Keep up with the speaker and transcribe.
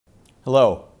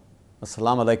Hello,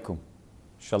 Assalamu alaikum,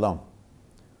 Shalom.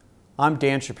 I'm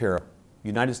Dan Shapiro,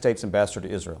 United States Ambassador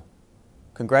to Israel.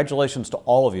 Congratulations to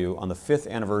all of you on the 5th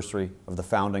anniversary of the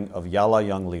founding of YaLa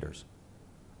Young Leaders.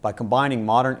 By combining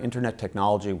modern internet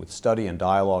technology with study and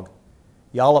dialogue,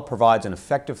 YaLa provides an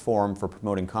effective forum for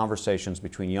promoting conversations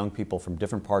between young people from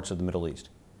different parts of the Middle East,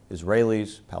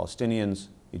 Israelis, Palestinians,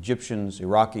 Egyptians,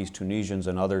 Iraqis, Tunisians,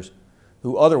 and others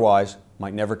who otherwise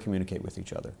might never communicate with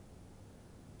each other.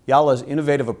 YaLa's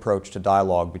innovative approach to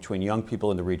dialogue between young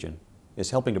people in the region is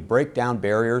helping to break down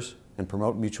barriers and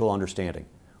promote mutual understanding,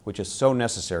 which is so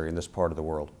necessary in this part of the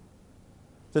world.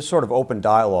 This sort of open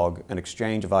dialogue and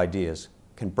exchange of ideas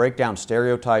can break down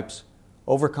stereotypes,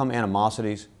 overcome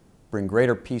animosities, bring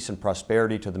greater peace and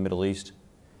prosperity to the Middle East,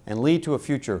 and lead to a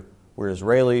future where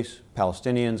Israelis,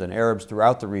 Palestinians, and Arabs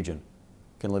throughout the region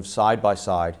can live side by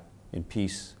side in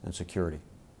peace and security.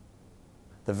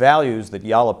 The values that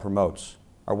YaLa promotes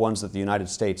are ones that the United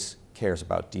States cares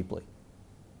about deeply.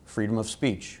 Freedom of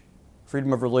speech,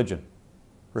 freedom of religion,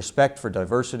 respect for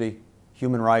diversity,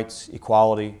 human rights,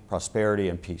 equality, prosperity,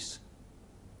 and peace.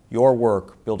 Your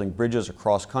work building bridges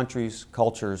across countries,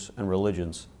 cultures, and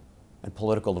religions, and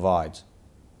political divides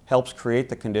helps create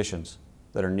the conditions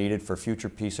that are needed for future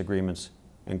peace agreements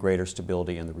and greater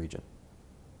stability in the region.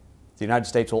 The United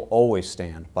States will always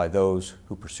stand by those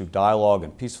who pursue dialogue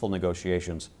and peaceful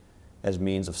negotiations as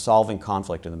means of solving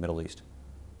conflict in the Middle East.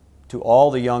 To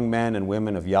all the young men and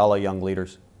women of YaLa Young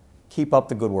Leaders, keep up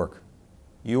the good work.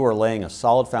 You are laying a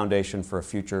solid foundation for a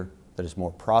future that is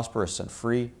more prosperous and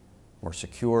free, more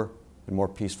secure, and more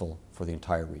peaceful for the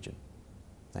entire region.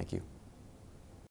 Thank you.